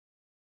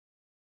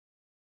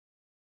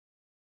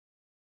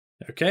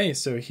Okay,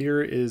 so here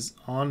is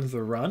On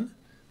the Run.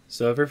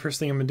 So very first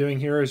thing I'm doing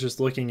here is just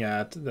looking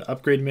at the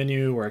upgrade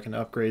menu where I can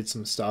upgrade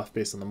some stuff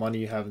based on the money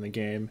you have in the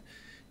game,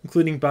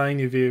 including buying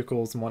new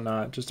vehicles and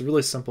whatnot. Just a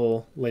really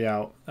simple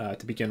layout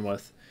to begin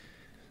with.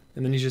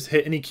 And then you just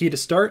hit any key to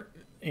start,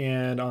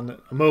 and on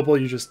a mobile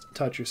you just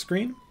touch your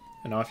screen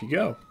and off you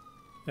go.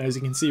 As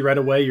you can see right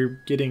away,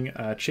 you're getting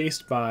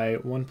chased by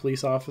one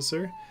police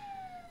officer.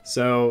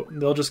 So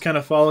they'll just kind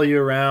of follow you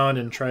around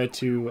and try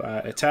to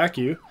attack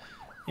you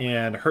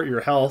and hurt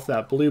your health.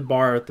 That blue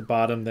bar at the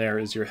bottom there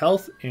is your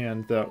health,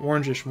 and the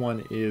orangish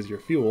one is your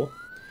fuel.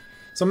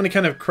 So I'm going to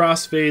kind of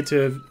crossfade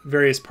to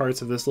various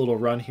parts of this little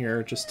run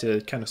here just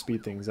to kind of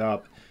speed things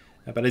up.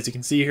 But as you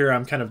can see here,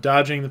 I'm kind of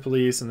dodging the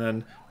police and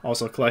then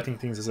also collecting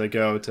things as I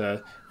go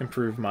to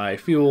improve my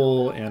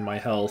fuel and my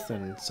health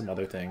and some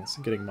other things,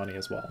 getting money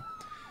as well.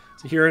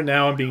 So here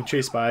now I'm being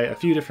chased by a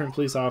few different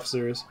police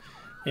officers,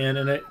 and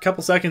in a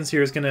couple seconds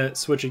here is going to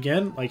switch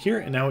again, like here,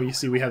 and now you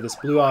see we have this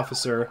blue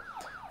officer.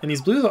 And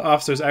these blue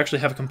officers actually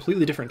have a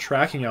completely different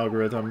tracking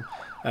algorithm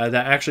that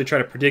actually try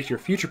to predict your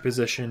future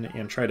position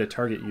and try to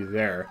target you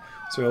there.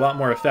 So a lot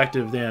more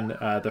effective than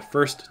the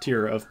first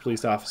tier of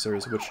police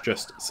officers, which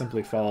just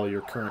simply follow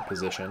your current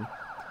position.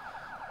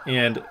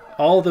 And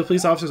all the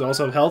police officers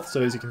also have health,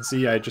 so as you can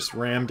see, I just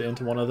rammed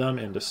into one of them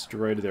and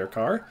destroyed their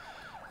car.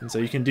 And so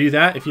you can do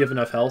that if you have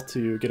enough health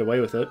to get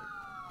away with it.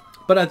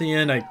 But at the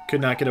end, I could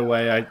not get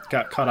away. I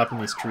got caught up in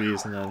these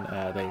trees, and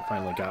then they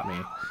finally got me.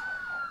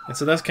 And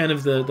so that's kind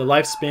of the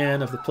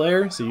lifespan of the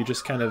player. So you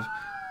just kind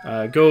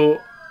of go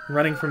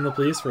running from the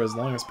police for as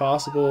long as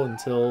possible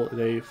until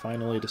they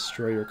finally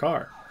destroy your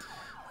car.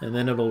 And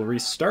then it'll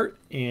restart,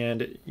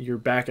 and you're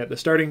back at the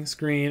starting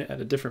screen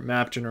at a different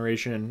map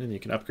generation, and you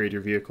can upgrade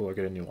your vehicle or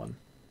get a new one.